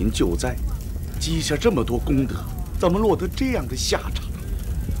济贫救灾，积下这么多功德，怎么落得这样的下场？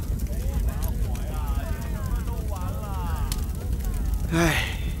哎，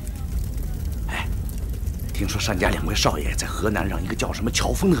听说单家2位少爷在河南让一个叫什么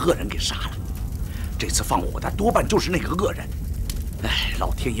乔峰的恶人给杀了，这次放火的多半就是那个恶人。哎，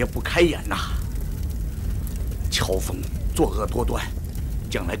老天爷不开眼呐！乔峰作恶多端，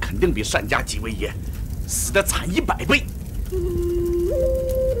将来肯定比单家几位爷死得惨100倍。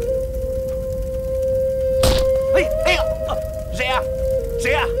哎呀，谁呀？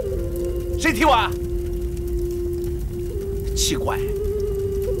谁呀？谁踢我啊？奇怪，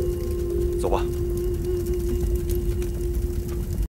走吧。